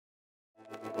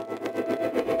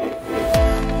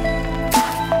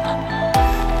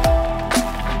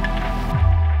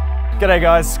G'day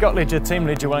guys, Scott Ledger, Team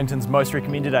Ledger Wellington's most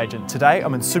recommended agent. Today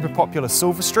I'm in super popular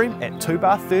Silverstream at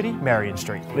 2:30 Marion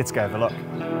Street. Let's go have a look.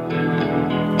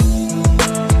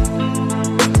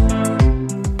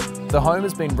 The home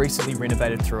has been recently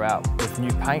renovated throughout with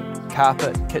new paint,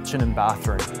 carpet, kitchen and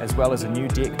bathroom, as well as a new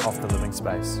deck off the living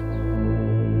space.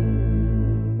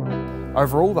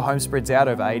 Overall, the home spreads out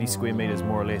over 80 square metres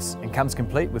more or less and comes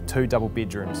complete with 2 double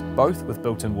bedrooms, both with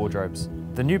built-in wardrobes.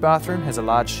 The new bathroom has a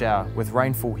large shower with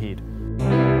rainfall head.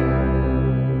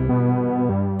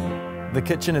 The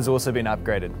kitchen has also been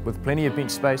upgraded with plenty of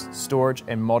bench space, storage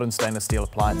and modern stainless steel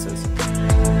appliances.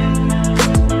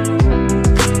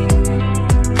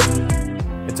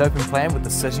 It's open plan with the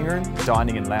sitting room,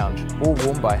 dining and lounge, all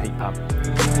warmed by a heat pump.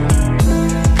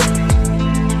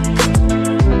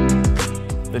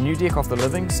 The new deck off the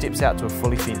living steps out to a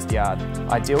fully fenced yard,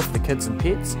 ideal for the kids and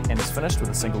pets, and is finished with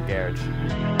a single garage.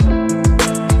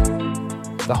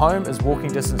 The home is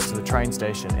walking distance to the train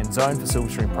station and zoned for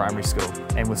Silverstream Primary School,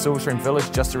 and with Silverstream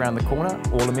Village just around the corner,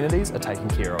 all amenities are taken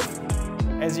care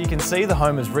of. As you can see, the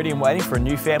home is ready and waiting for a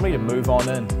new family to move on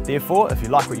in. Therefore, if you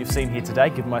like what you've seen here today,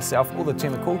 give myself or the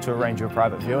team a call to arrange your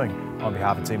private viewing. On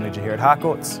behalf of Team Ledger here at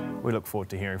Harcourts, we look forward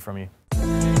to hearing from you.